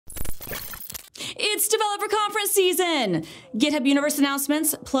It's developer conference season! GitHub Universe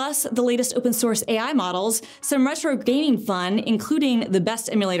announcements, plus the latest open source AI models, some retro gaming fun, including the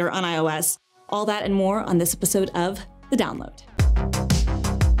best emulator on iOS. All that and more on this episode of The Download.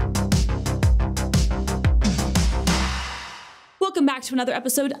 Welcome back to another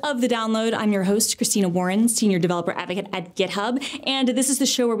episode of The Download. I'm your host, Christina Warren, Senior Developer Advocate at GitHub, and this is the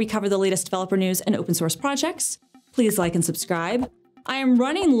show where we cover the latest developer news and open source projects. Please like and subscribe. I am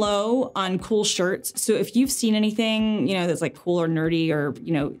running low on cool shirts, so if you've seen anything, that's like cool or nerdy or,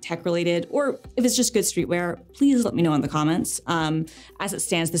 tech related, or if it's just good streetwear, please let me know in the comments. As it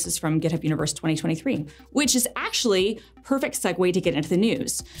stands, this is from GitHub Universe 2023, which is actually perfect segue to get into the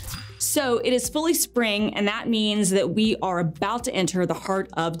news. So it is fully spring, and that means that we are about to enter the heart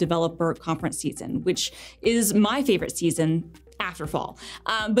of developer conference season, which is my favorite season after fall.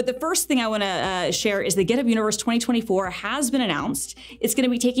 But the first thing I want to share is the GitHub Universe 2024 has been announced. It's going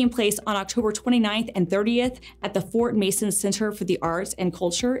to be taking place on October 29th and 30th at the Fort Mason Center for the Arts and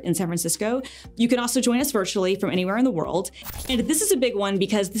Culture in San Francisco. You can also join us virtually from anywhere in the world. And this is a big one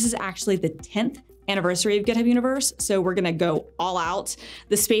because this is actually the 10th anniversary of GitHub Universe, so we're gonna go all out.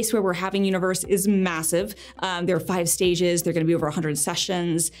 The space where we're having Universe is massive. There are 5 stages, there are gonna be over 100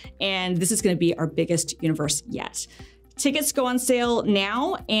 sessions, and this is gonna be our biggest Universe yet. Tickets go on sale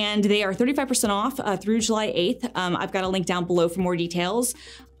now, and they are 35% off through July 8th. I've got a link down below for more details.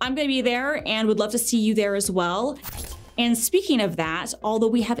 I'm gonna be there and would love to see you there as well. And speaking of that, although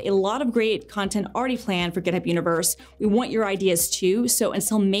we have a lot of great content already planned for GitHub Universe, we want your ideas too. So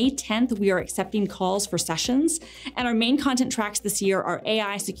until May 10th, we are accepting calls for sessions. And our main content tracks this year are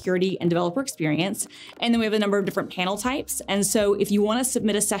AI, security, and developer experience. And then we have a number of different panel types. And so if you want to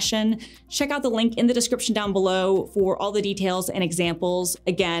submit a session, check out the link in the description down below for all the details and examples.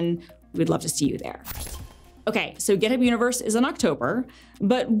 Again, we'd love to see you there. Okay, so GitHub Universe is in October,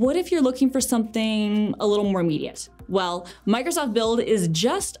 but what if you're looking for something a little more immediate? Well, Microsoft Build is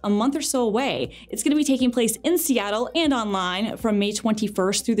just a month or so away. It's gonna be taking place in Seattle and online from May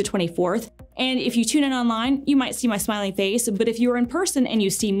 21st through the 24th. And if you tune in online, you might see my smiling face, but if you're in person and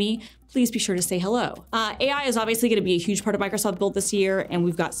you see me, please be sure to say hello. AI is obviously gonna be a huge part of Microsoft Build this year, and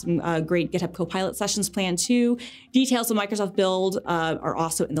we've got some great GitHub Copilot sessions planned too. Details of Microsoft Build are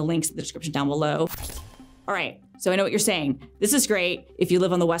also in the links in the description down below. All right, so I know what you're saying. This is great if you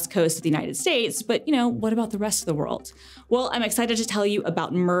live on the West Coast of the United States, but what about the rest of the world? Well, I'm excited to tell you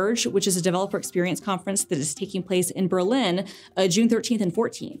about Merge, which is a developer experience conference that is taking place in Berlin, June 13th and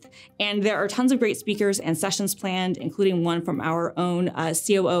 14th. And there are tons of great speakers and sessions planned, including one from our own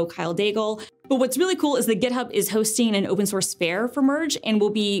COO, Kyle Daigle. But what's really cool is that GitHub is hosting an open source fair for Merge, and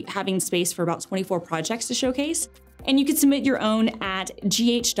we'll be having space for about 24 projects to showcase. And you can submit your own at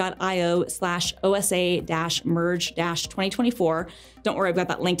gh.io/osa-merge-2024. Don't worry, I've got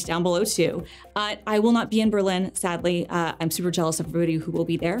that linked down below too. I will not be in Berlin, sadly. I'm super jealous of everybody who will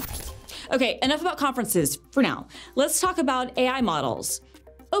be there. Okay, enough about conferences for now. Let's talk about AI models.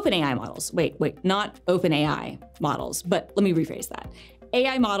 OpenAI models. Wait, not OpenAI models, but let me rephrase that.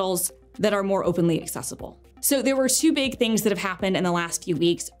 AI models that are more openly accessible. So there were 2 big things that have happened in the last few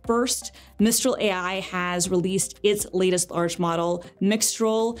weeks. First, Mistral AI has released its latest large model,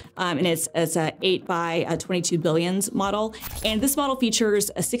 Mixtral, and it's a 8 by 22 billions model. And this model features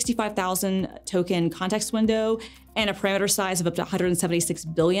a 65,000 token context window and a parameter size of up to 176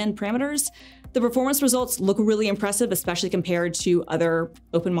 billion parameters. The performance results look really impressive, especially compared to other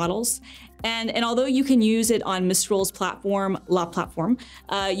open models. And although you can use it on Mistral's platform, Llama platform,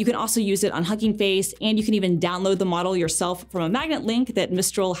 you can also use it on Hugging Face, and you can even download the model yourself from a magnet link that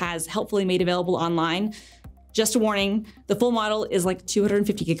Mistral has helpfully made available online. Just a warning, the full model is like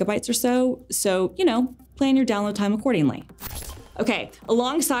 250 gigabytes or so, plan your download time accordingly. Okay,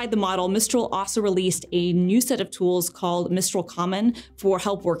 alongside the model, Mistral also released a new set of tools called Mistral Common for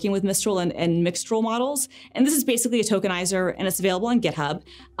help working with Mistral and Mixtral models. And this is basically a tokenizer, and it's available on GitHub.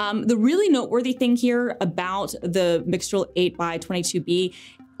 The really noteworthy thing here about the Mixtral 8 by 22B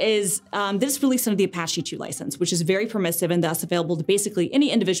is this released under the Apache 2 license, which is very permissive and thus available to basically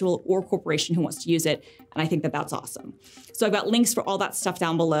any individual or corporation who wants to use it. And I think that that's awesome. So I've got links for all that stuff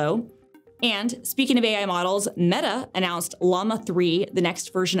down below. And speaking of AI models, Meta announced Llama 3, the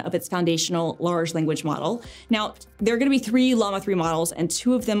next version of its foundational large language model. Now, there are going to be 3 Llama 3 models, and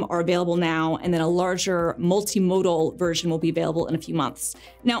 2 of them are available now, and then a larger multimodal version will be available in a few months.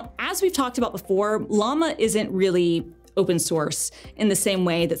 Now, as we've talked about before, Llama isn't really open source in the same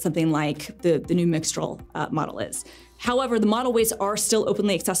way that something like the new Mixtral model is. However, the model weights are still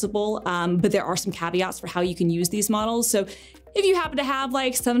openly accessible, but there are some caveats for how you can use these models. So if you happen to have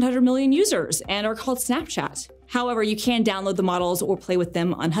like 700 million users and are called Snapchat. However, you can download the models or play with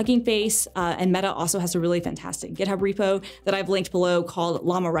them on Hugging Face, and Meta also has a really fantastic GitHub repo that I've linked below called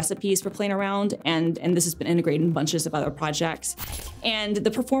Llama recipes for playing around, and this has been integrated in bunches of other projects. And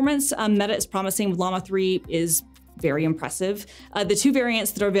the performance Meta is promising with Llama 3 is very impressive. The two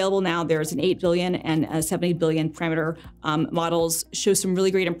variants that are available now, there's an 8 billion and a 70 billion parameter models, show some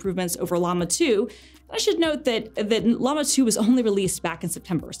really great improvements over Llama 2. I should note that Llama 2 was only released back in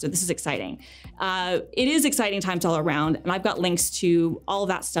September, so this is exciting. It is exciting times all around, and I've got links to all of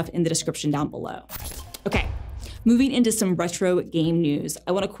that stuff in the description down below. Okay, moving into some retro game news,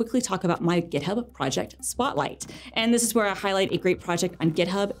 I want to quickly talk about my GitHub project Spotlight. And this is where I highlight a great project on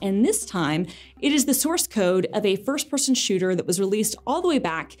GitHub, and this time it is the source code of a first-person shooter that was released all the way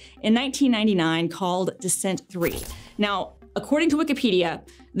back in 1999 called Descent 3. Now, according to Wikipedia,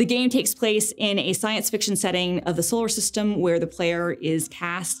 the game takes place in a science fiction setting of the solar system where the player is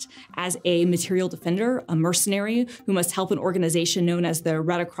cast as a material defender, a mercenary who must help an organization known as the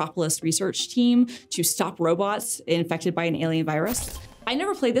Radicropolis Research Team to stop robots infected by an alien virus. I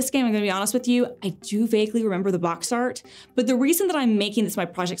never played this game, I'm gonna be honest with you. I do vaguely remember the box art, but the reason that I'm making this my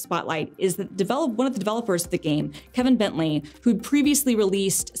project Spotlight is that one of the developers of the game, Kevin Bentley, who'd previously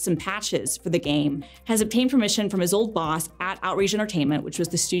released some patches for the game, has obtained permission from his old boss at Outrage Entertainment, which was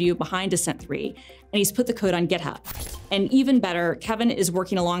the studio behind Descent 3, and he's put the code on GitHub. And even better, Kevin is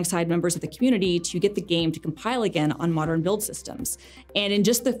working alongside members of the community to get the game to compile again on modern build systems. And in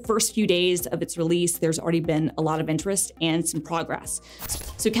just the first few days of its release, there's already been a lot of interest and some progress.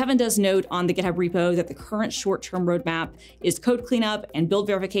 So Kevin does note on the GitHub repo that the current short-term roadmap is code cleanup and build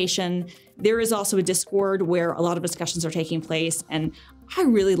verification. There is also a Discord where a lot of discussions are taking place, and I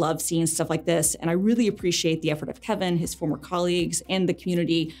really love seeing stuff like this, and I really appreciate the effort of Kevin, his former colleagues, and the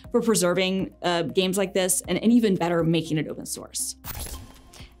community for preserving games like this, and even better, making it open source.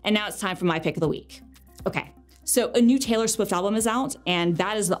 And now it's time for my pick of the week. Okay, so a new Taylor Swift album is out, and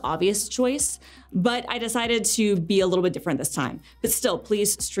that is the obvious choice, but I decided to be a little bit different this time. But still,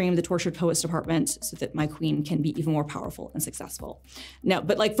 please stream the Tortured Poets Department so that my queen can be even more powerful and successful. No,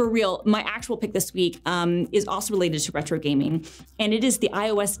 but like for real, my actual pick this week is also related to retro gaming, and it is the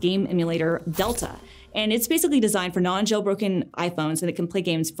iOS game emulator Delta. And it's basically designed for non-jailbroken iPhones, and it can play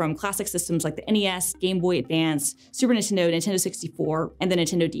games from classic systems like the NES, Game Boy Advance, Super Nintendo, Nintendo 64, and the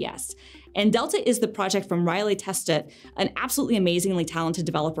Nintendo DS. And Delta is the project from Riley Testet, an absolutely amazingly talented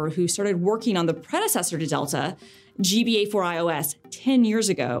developer who started working on the predecessor to Delta, GBA for iOS, 10 years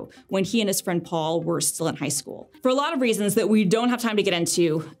ago when he and his friend Paul were still in high school. For a lot of reasons that we don't have time to get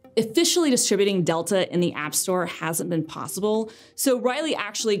into, officially distributing Delta in the App Store hasn't been possible, so Riley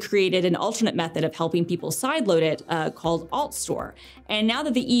actually created an alternate method of helping people sideload it called Alt Store. And now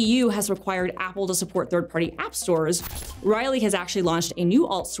that the EU has required Apple to support third-party app stores, Riley has actually launched a new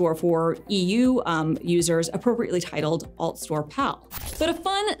Alt Store for EU users, appropriately titled Alt Store Pal. But a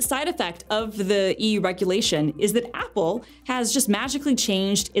fun side effect of the EU regulation is that Apple has just magically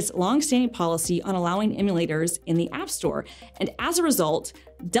changed its long-standing policy on allowing emulators in the App Store. And as a result,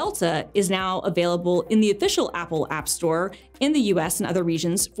 Delta is now available in the official Apple App Store in the US and other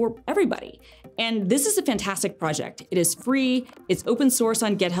regions for everybody. And this is a fantastic project. It is free, it's open source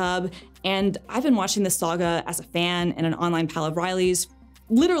on GitHub, and I've been watching this saga as a fan and an online pal of Riley's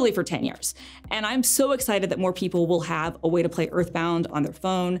literally for 10 years. And I'm so excited that more people will have a way to play Earthbound on their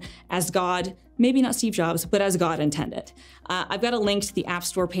phone as God, maybe not Steve Jobs, but as God intended. I've got a link to the App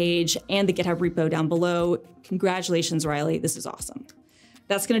Store page and the GitHub repo down below. Congratulations, Riley, this is awesome.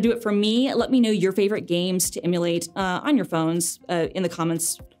 That's gonna do it for me. Let me know your favorite games to emulate on your phones in the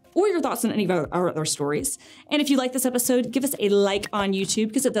comments, or your thoughts on any of our other stories. And if you like this episode, give us a like on YouTube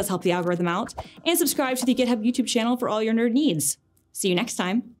because it does help the algorithm out, and subscribe to the GitHub YouTube channel for all your nerd needs. See you next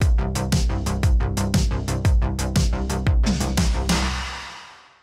time.